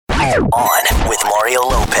On with Mario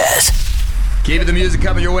Lopez. Keeping the music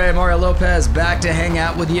coming your way. Mario Lopez back to hang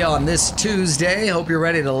out with you on this Tuesday. Hope you're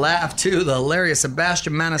ready to laugh too. The hilarious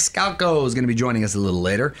Sebastian Maniscalco is going to be joining us a little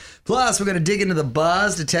later. Plus, we're going to dig into the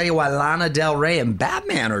buzz to tell you why Lana Del Rey and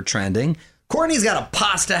Batman are trending. Courtney's got a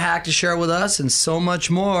pasta hack to share with us and so much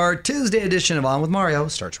more. Tuesday edition of On with Mario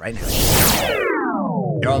starts right now.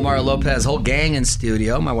 You're on Mario Lopez, whole gang in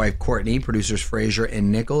studio. My wife Courtney, producers Frazier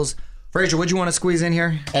and Nichols. Frazier, what'd you want to squeeze in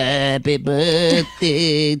here? Happy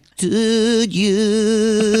birthday to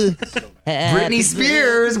you. Britney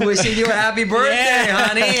Spears wishing you a happy birthday,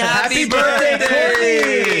 honey. Happy birthday,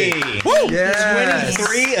 Courtney. Woo! Yes. It's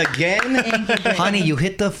winning 3 again. Honey, you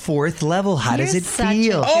hit the 4th level. How does it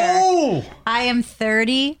feel? Oh! I am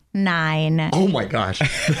 39. Oh my gosh.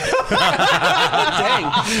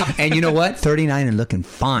 And you know what? 39 and looking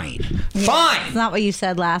fine. Fine. It's not what you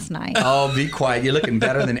said last night. Oh, be quiet. You're looking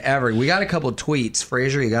better than ever. We got a couple tweets.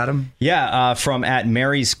 Frazier, you got them? Yeah, from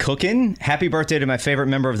 @Mary's Cookin'. Happy birthday to my favorite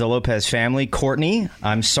member of the Lopez family, Courtney.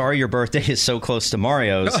 I'm sorry your birthday is so close to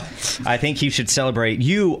Mario's. I think he should celebrate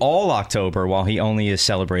you all October while he only is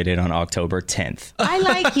celebrated on October 10th. I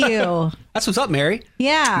like you. That's what's up, Mary.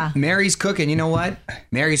 Yeah. Mary's Cooking. You know what?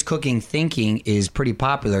 Mary's Cooking Thinking is pretty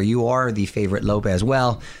popular. You are the favorite Lopez.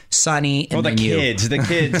 Well, Sonny and Well, the then you.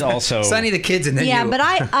 kids also. Sonny, the kids, and then Yeah, you. but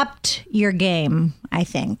I upped your game, I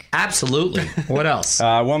think. Absolutely. What else?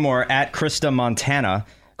 One more, @Krista Montana.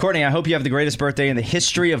 Courtney, I hope you have the greatest birthday in the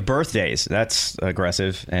history of birthdays. That's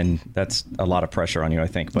aggressive, and that's a lot of pressure on you, I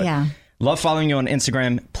think. But Yeah. love following you on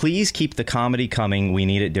Instagram. Please keep the comedy coming. We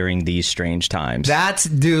need it during these strange times. That's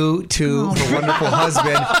due to her wonderful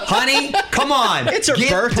husband. Honey, come on. It's her Get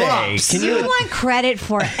birthday. props. Can You want credit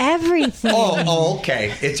for everything. Oh,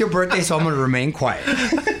 okay. It's your birthday, so I'm going to remain quiet.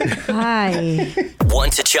 Hi.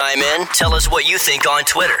 Want to chime in? Tell us what you think on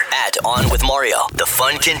Twitter @OnWithMario. The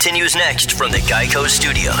fun continues next from the Geico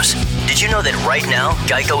Studios. Did you know that right now,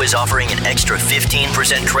 Geico is offering an extra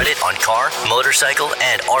 15% credit on car, motorcycle,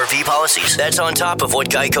 and RV policies? That's on top of what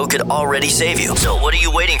Geico could already save you. So what are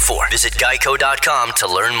you waiting for? Visit Geico.com to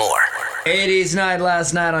learn more. 80s night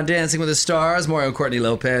last night on Dancing with the Stars. Mario and Courtney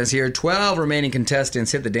Lopez here. 12 remaining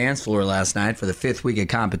contestants hit the dance floor last night for the 5th week of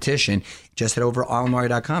competition. Just head over to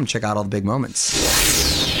onmario.com. Check out all the big moments.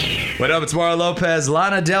 What up? It's Mario Lopez.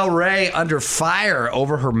 Lana Del Rey under fire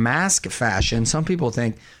over her mask fashion. Some people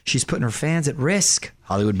think she's putting her fans at risk.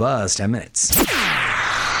 Hollywood Buzz, 10 minutes.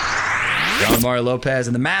 John Mario Lopez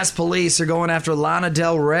and the mask police are going after Lana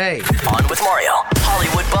Del Rey. On with Mario,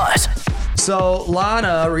 Hollywood Buzz. So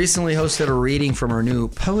Lana recently hosted a reading from her new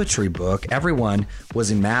poetry book. Everyone was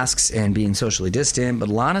in masks and being socially distant, but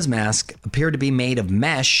Lana's mask appeared to be made of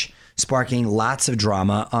mesh, sparking lots of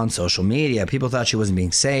drama on social media. People thought she wasn't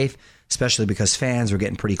being safe, especially because fans were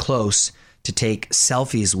getting pretty close to take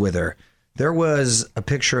selfies with her. There was a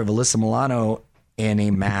picture of Alyssa Milano in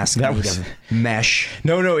a mask made of mesh.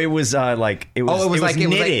 No, it was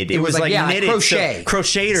knitted. It was crochet.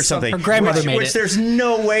 Crocheted or something. Her grandmother made which it. There's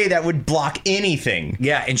no way that would block anything.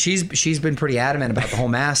 Yeah, and she's been pretty adamant about the whole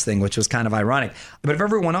mask thing, which was kind of ironic. But if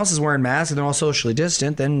everyone else is wearing masks and they're all socially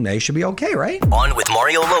distant, then they should be okay, right? On with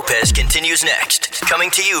Mario Lopez continues next.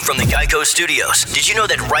 Coming to you from the Geico Studios. Did you know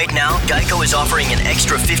that right now, Geico is offering an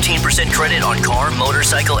extra 15% credit on car,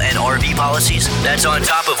 motorcycle, and RV policies? That's on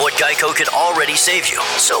top of what Geico could already save you.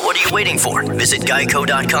 So what are you waiting for? Visit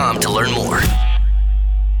Geico.com to learn more.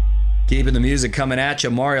 Keeping the music coming at you,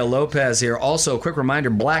 Mario Lopez here. Also, a quick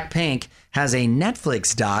reminder, Blackpink has a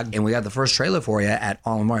Netflix doc, and we got the first trailer for you at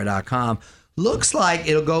allmario.com. Looks like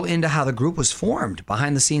it'll go into how the group was formed,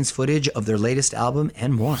 behind-the-scenes footage of their latest album,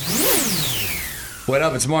 and more. What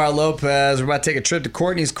up? It's Mario Lopez. We're about to take a trip to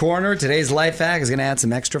Courtney's Corner. Today's life hack is going to add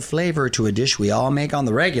some extra flavor to a dish we all make on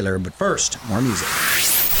the regular. But first, more music.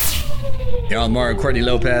 You're on Mario and Courtney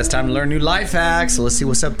Lopez. Time to learn new life hacks. So let's see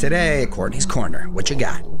what's up today at Courtney's Corner. What you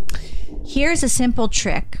got? Here's a simple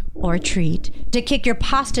trick or treat to kick your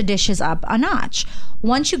pasta dishes up a notch.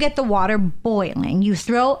 Once you get the water boiling, you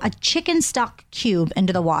throw a chicken stock cube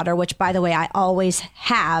into the water, which, by the way, I always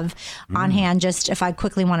have on hand just if I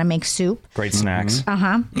quickly want to make soup. Great snacks.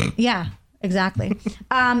 Yeah, exactly.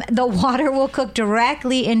 The water will cook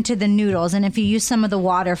directly into the noodles, and if you use some of the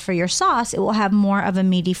water for your sauce, it will have more of a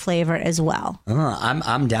meaty flavor as well.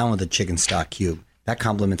 I'm down with the chicken stock cube. That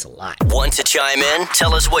compliments a lot. Want to chime in?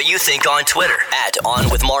 Tell us what you think on Twitter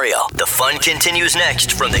 @OnWithMario. The fun continues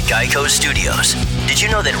next from the Geico Studios. Did you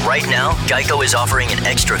know that right now, Geico is offering an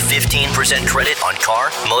extra 15% credit on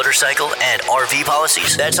car, motorcycle, and RV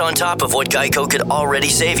policies? That's on top of what Geico could already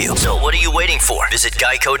save you. So what are you waiting for? Visit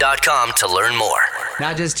Geico.com to learn more.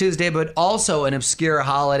 Not just Tuesday, but also an obscure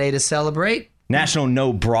holiday to celebrate. National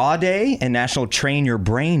No Bra Day and National Train Your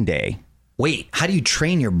Brain Day. Wait, how do you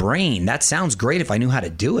train your brain? That sounds great if I knew how to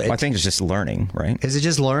do it. Well, I think it's just learning, right? Is it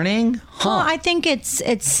just learning? Well, I think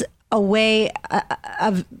it's a way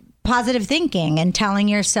of positive thinking and telling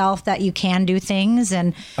yourself that you can do things.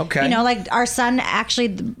 And, Okay. you know, like our son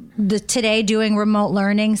actually today doing remote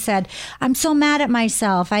learning said, I'm so mad at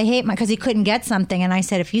myself. I hate because he couldn't get something. And I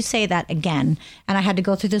said, if you say that again, and I had to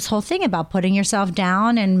go through this whole thing about putting yourself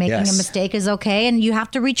down and making Yes. a mistake is okay. And you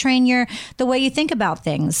have to retrain the way you think about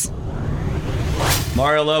things.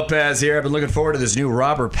 Mario Lopez here. I've been looking forward to this new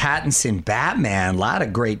Robert Pattinson Batman. A lot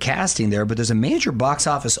of great casting there, but there's a major box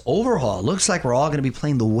office overhaul. Looks like we're all going to be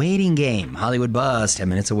playing The Waiting Game. Hollywood Buzz, 10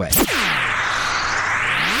 minutes away.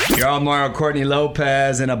 You're on Mario Courtney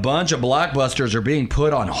Lopez, and a bunch of blockbusters are being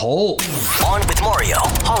put on hold. On with Mario,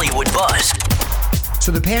 Hollywood Buzz.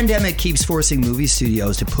 So the pandemic keeps forcing movie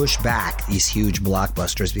studios to push back these huge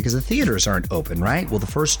blockbusters because the theaters aren't open, right? Well, the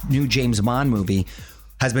first new James Bond movie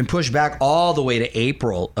has been pushed back all the way to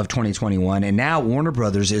April of 2021, and now Warner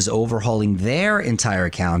Brothers is overhauling their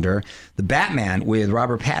entire calendar. The Batman with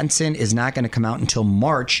Robert Pattinson is not going to come out until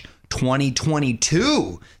March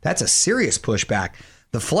 2022. That's a serious pushback.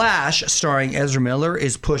 The Flash, starring Ezra Miller,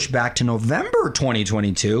 is pushed back to November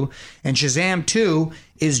 2022, and Shazam 2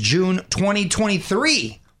 is June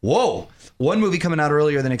 2023. Whoa. One movie coming out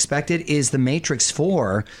earlier than expected is The Matrix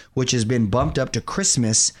 4, which has been bumped up to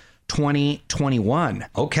Christmas 2021.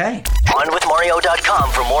 Okay. OnWithMario.com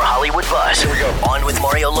for more Hollywood buzz. Here we go. On with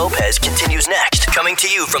Mario Lopez continues next. Coming to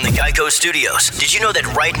you from the Geico Studios. Did you know that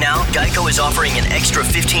right now, Geico is offering an extra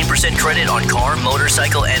 15% credit on car,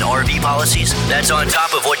 motorcycle, and RV policies? That's on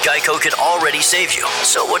top of what Geico could already save you.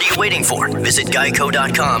 So what are you waiting for? Visit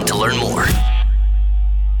Geico.com to learn more.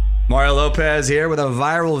 Mario Lopez here with a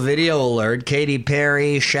viral video alert. Katy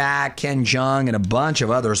Perry, Shaq, Ken Jeong, and a bunch of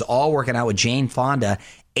others all working out with Jane Fonda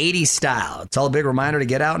 80s style. It's all a big reminder to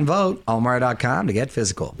get out and vote. Allmario.com to get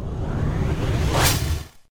physical.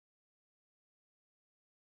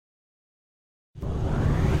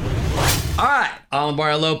 All right, I'm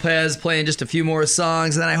Mario Lopez playing just a few more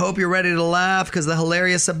songs, and I hope you're ready to laugh because the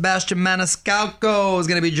hilarious Sebastian Maniscalco is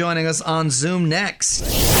going to be joining us on Zoom next.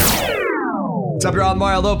 What's up, you're on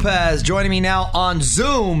Mario Lopez. Joining me now on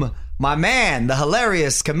Zoom, my man, the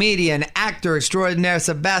hilarious comedian, actor extraordinaire,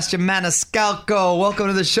 Sebastian Maniscalco. Welcome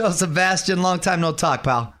to the show, Sebastian. Long time no talk,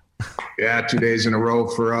 pal. Yeah, 2 days in a row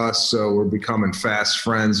for us. So we're becoming fast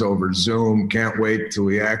friends over Zoom. Can't wait till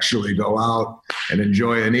we actually go out and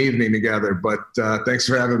enjoy an evening together. But thanks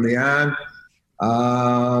for having me on.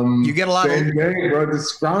 You get a lot same of... day, bro.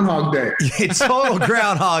 It's Groundhog Day. It's total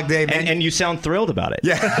Groundhog Day, man. And you sound thrilled about it.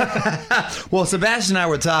 Yeah. Well, Sebastian and I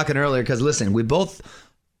were talking earlier because, listen, we both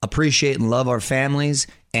appreciate and love our families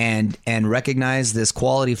and recognize this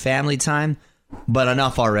quality family time, but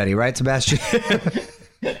enough already, right, Sebastian?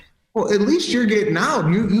 Well, at least you're getting out.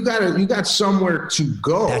 You got somewhere to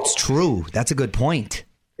go. That's true. That's a good point.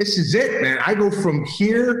 This is it, man. I go from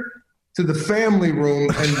here to the family room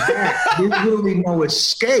and back. There's really no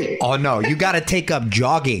escape. Oh, no. You got to take up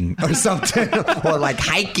jogging or something or like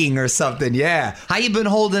hiking or something. Yeah. How you been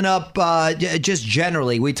holding up just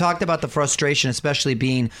generally? We talked about the frustration, especially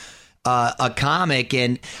being a comic.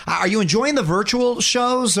 And are you enjoying the virtual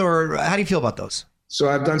shows or how do you feel about those? So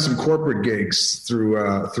I've done some corporate gigs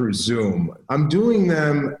through Zoom. I'm doing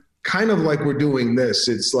them kind of like we're doing this.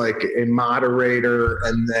 It's like a moderator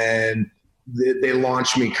and then they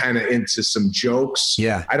launch me kind of into some jokes.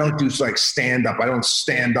 Yeah. I don't do like stand up. I don't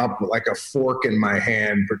stand up with like a fork in my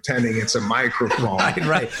hand pretending it's a microphone.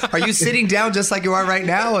 Right. Are you sitting down just like you are right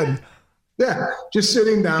now? And Yeah, just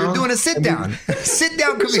sitting down. you're doing a sit down. Sit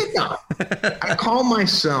down. Sit down. I call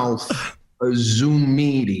myself a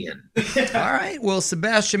Zoomedian. All right. Well,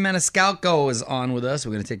 Sebastian Maniscalco is on with us.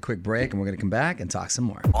 We're going to take a quick break and we're going to come back and talk some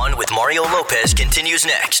more. On with Mario Lopez continues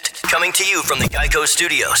next. Coming to you from the Geico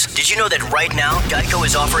Studios. Did you know that right now, Geico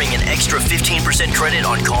is offering an extra 15% credit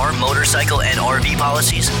on car, motorcycle, and RV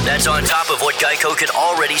policies? That's on top of what Geico could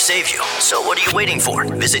already save you. So what are you waiting for?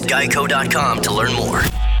 Visit Geico.com to learn more.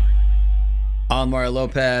 I'm Mario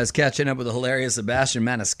Lopez, catching up with the hilarious Sebastian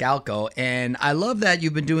Maniscalco. And I love that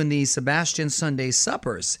you've been doing the Sebastian Sunday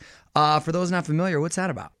Suppers. For those not familiar, what's that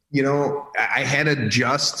about? You know, I had to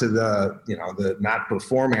adjust to the not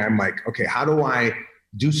performing. I'm like, okay, how do I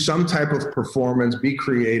do some type of performance, be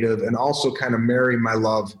creative, and also kind of marry my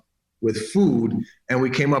love with food? And we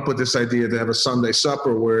came up with this idea to have a Sunday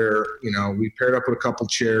supper where, we paired up with a couple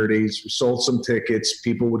charities, we sold some tickets,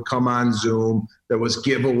 people would come on Zoom, there was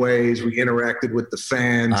giveaways, we interacted with the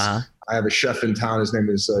fans. I have a chef in town. His name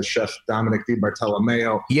is Chef Dominic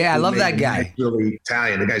DiBartolomeo. Yeah, I love that guy. Really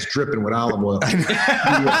Italian. The guy's dripping with olive oil.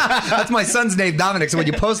 That's my son's name, Dominic. So when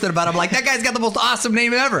you posted about it, I'm like, that guy's got the most awesome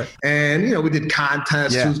name ever. And, we did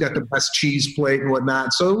contests. Yeah. Who's got the best cheese plate and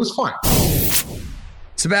whatnot. So it was fun.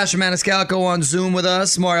 Sebastian Maniscalco on Zoom with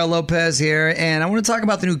us. Mario Lopez here. And I want to talk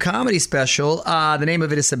about the new comedy special. The name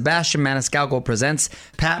of it is Sebastian Maniscalco Presents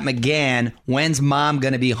Pat McGann, When's Mom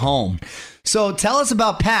Gonna Be Home? So tell us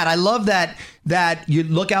about Pat. I love that you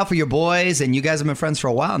look out for your boys, and you guys have been friends for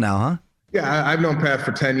a while now, huh? Yeah, I've known Pat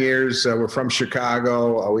for 10 years. We're from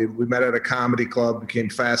Chicago. We met at a comedy club, became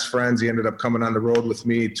fast friends. He ended up coming on the road with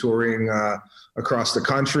me, touring across the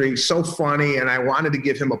country. So funny, and I wanted to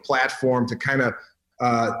give him a platform to kind of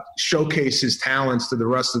showcase his talents to the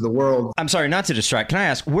rest of the world. I'm sorry, not to distract. Can I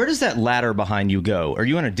ask, where does that ladder behind you go? Are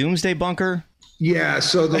you in a doomsday bunker? Yeah,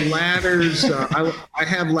 so the ladders, I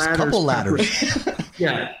have ladders. A couple ladders.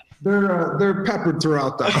 Yeah, they're peppered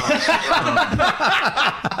throughout the house.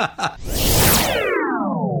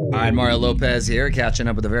 All right, Mario Lopez here, catching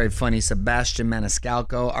up with a very funny Sebastian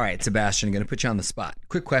Maniscalco. All right, Sebastian, I'm going to put you on the spot.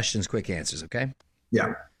 Quick questions, quick answers, okay?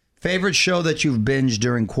 Yeah. Favorite show that you've binged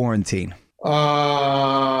during quarantine?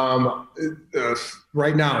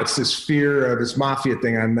 Right now it's this this mafia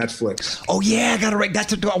thing on Netflix. Oh yeah, I got it right.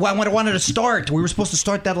 That's what I wanted to start. We were supposed to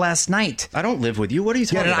start that last night. I don't live with you. What are you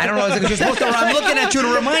talking about? I don't know. You're supposed to, I'm looking at you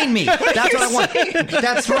to remind me. That's what I want.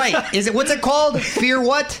 That's right. What's it called? Fear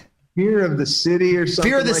what? Fear of the City or something.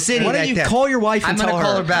 Fear of the like City. that. Why don't you call your wife and I'm tell her? going to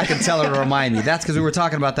call her back and tell her to remind me. That's because we were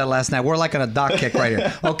talking about that last night. We're like on a dock kick right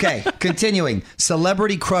here. Okay, continuing.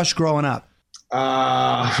 Celebrity crush growing up.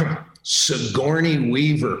 Sigourney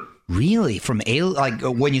Weaver. Really? From like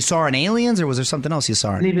when you saw her in Aliens, or was there something else you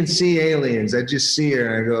saw her I in? didn't even see Aliens. I just see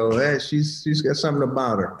her and I go, hey, she's got something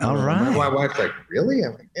about her. All right. My wife's like, really?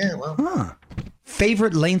 I'm like, yeah, well. Huh.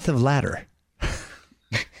 Favorite length of ladder?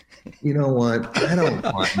 You know what? I don't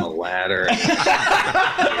climb a ladder.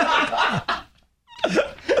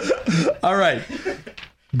 All right.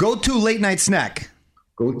 Go-to late night snack.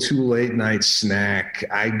 Go-to late night snack.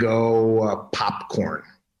 I go popcorn.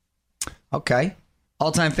 Okay.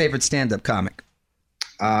 All-time favorite stand-up comic.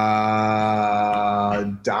 Don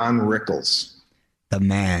Rickles. The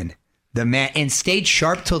man. And stayed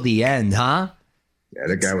sharp till the end, huh? Yeah,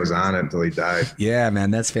 that guy was on it until he died. Yeah,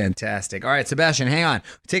 man, that's fantastic. All right, Sebastian, hang on.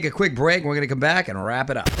 Take a quick break, and we're going to come back and wrap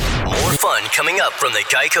it up. More fun coming up from the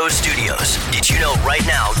Geico Studios. Did you know right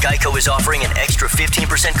now Geico is offering an extra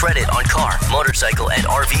 15% credit on car, motorcycle, and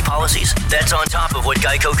RV policies? That's on top of what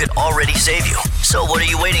Geico could already save you. So what are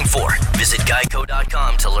you waiting for? Visit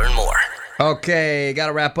geico.com to learn more. Okay, got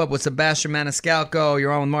to wrap up with Sebastian Maniscalco.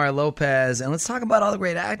 You're on with Mario Lopez. And let's talk about all the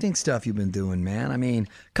great acting stuff you've been doing, man. I mean,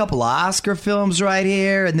 a couple of Oscar films right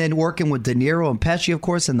here, and then working with De Niro and Pesci, of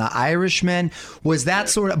course, and The Irishman. Was that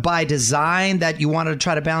sort of by design that you wanted to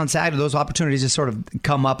try to balance out, or those opportunities just sort of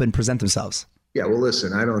come up and present themselves? Yeah, well,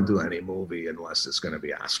 listen, I don't do any movie unless it's going to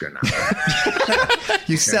be Oscar now.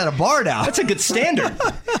 You set a bar down. That's a good standard.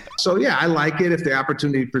 So, yeah, I like it. If the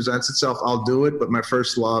opportunity presents itself, I'll do it. But my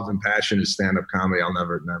first love and passion is stand-up comedy. I'll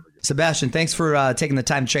never get. Sebastian, thanks for taking the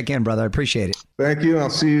time to check in, brother. I appreciate it. Thank you. I'll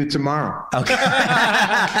see you tomorrow. Okay.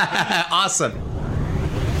 Awesome.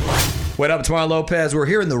 What up, Mario Lopez? We're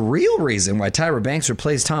hearing the real reason why Tyra Banks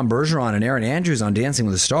replaced Tom Bergeron and Erin Andrews on Dancing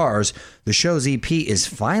with the Stars. The show's EP is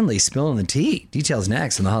finally spilling the tea. Details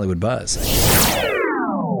next in the Hollywood Buzz.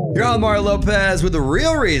 You're on Mario Lopez with the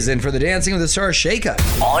real reason for the Dancing with the Stars shakeup.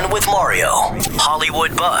 On with Mario,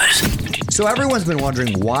 Hollywood Buzz. So everyone's been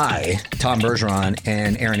wondering why Tom Bergeron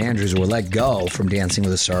and Erin Andrews were let go from Dancing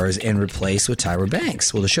with the Stars and replaced with Tyra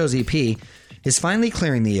Banks. Well, the show's EP is finally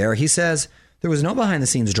clearing the air. He says there was no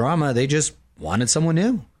behind-the-scenes drama. They just wanted someone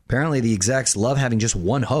new. Apparently, the execs love having just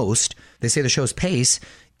one host. They say the show's pace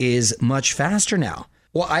is much faster now.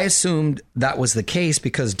 Well, I assumed that was the case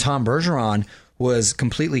because Tom Bergeron was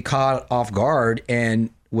completely caught off guard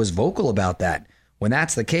and was vocal about that. When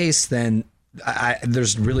that's the case, then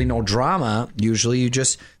there's really no drama. Usually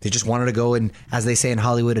they just wanted to go in, as they say in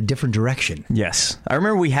Hollywood, a different direction. Yes. I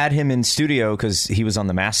remember we had him in studio because he was on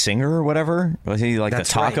The Masked Singer or whatever. Was he like That's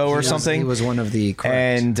the taco right. or something? He was one of the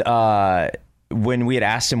correct. And when we had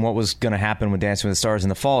asked him what was going to happen with Dancing with the Stars in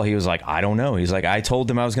the fall, he was like, I don't know. He's like, I told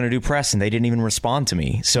them I was going to do press and they didn't even respond to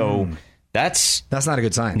me. So that's not a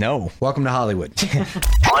good sign. No. Welcome to Hollywood.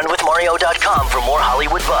 OnWithMario.com for more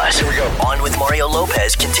Hollywood buzz. Here we go. On with Mario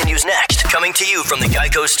Lopez continues next. Coming to you from the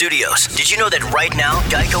Geico Studios. Did you know that right now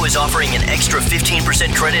Geico is offering an extra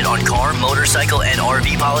 15% credit on car, motorcycle, and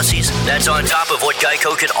RV policies? That's on top of what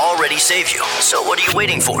Geico could already save you. So what are you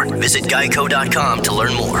waiting for? Visit Geico.com to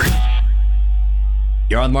learn more.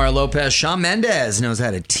 You're on Mario Lopez. Shawn Mendes knows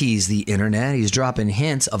how to tease the internet. He's dropping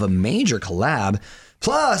hints of a major collab.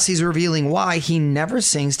 Plus, he's revealing why he never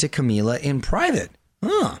sings to Camila in private.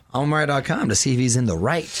 On Mario.com to see if he's in the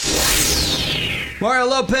right. Mario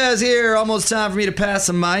Lopez here. Almost time for me to pass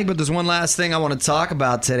the mic, but there's one last thing I want to talk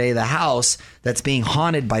about today. The house that's being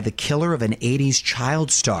haunted by the killer of an 80s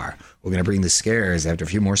child star. We're going to bring the scares after a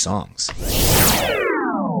few more songs.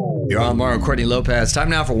 You're on Mario Courtney Lopez. Time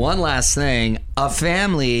now for one last thing. A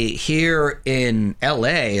family here in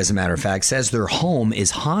LA, as a matter of fact, says their home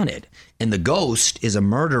is haunted. And the ghost is a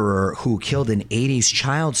murderer who killed an 80s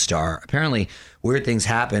child star. Apparently, weird things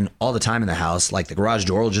happen all the time in the house, like the garage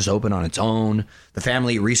door will just open on its own. The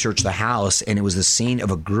family researched the house, and it was the scene of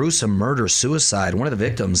a gruesome murder-suicide. One of the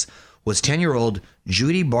victims was 10-year-old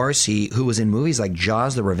Judy Barcy, who was in movies like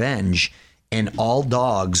Jaws the Revenge and All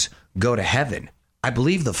Dogs Go to Heaven. I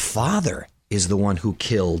believe the father is the one who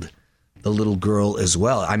killed the little girl as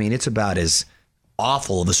well. I mean, it's about as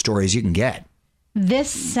awful of a story as you can get.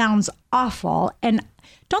 This sounds awful. And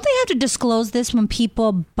don't they have to disclose this when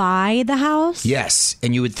people buy the house? Yes.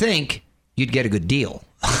 And you would think you'd get a good deal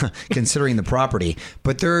considering the property.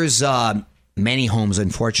 But there's many homes,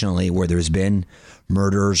 unfortunately, where there's been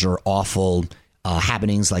murders or awful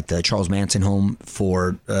happenings, like the Charles Manson home,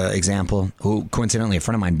 for example, who coincidentally a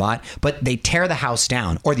friend of mine bought. But they tear the house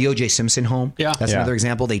down. Or the O.J. Simpson home. Yeah. That's another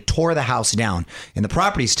example. They tore the house down. And the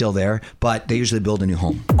property's still there, but they usually build a new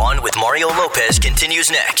home. On with Mario Lopez continues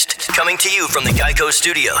next. Coming to you from the Geico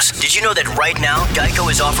Studios. Did you know that right now, Geico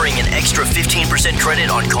is offering an extra 15% credit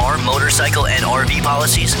on car, motorcycle, and RV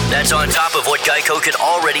policies? That's on top of what Geico could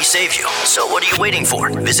already save you. So what are you waiting for?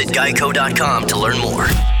 Visit geico.com to learn more.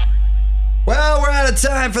 Well, we're out of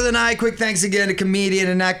time for the night. Quick thanks again to comedian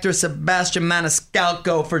and actor Sebastian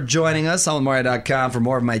Maniscalco for joining us on Mario.com for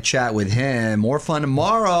more of my chat with him. More fun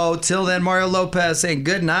tomorrow. Till then, Mario Lopez saying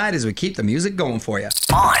good night as we keep the music going for you.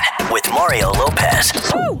 On with Mario Lopez.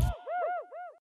 Woo!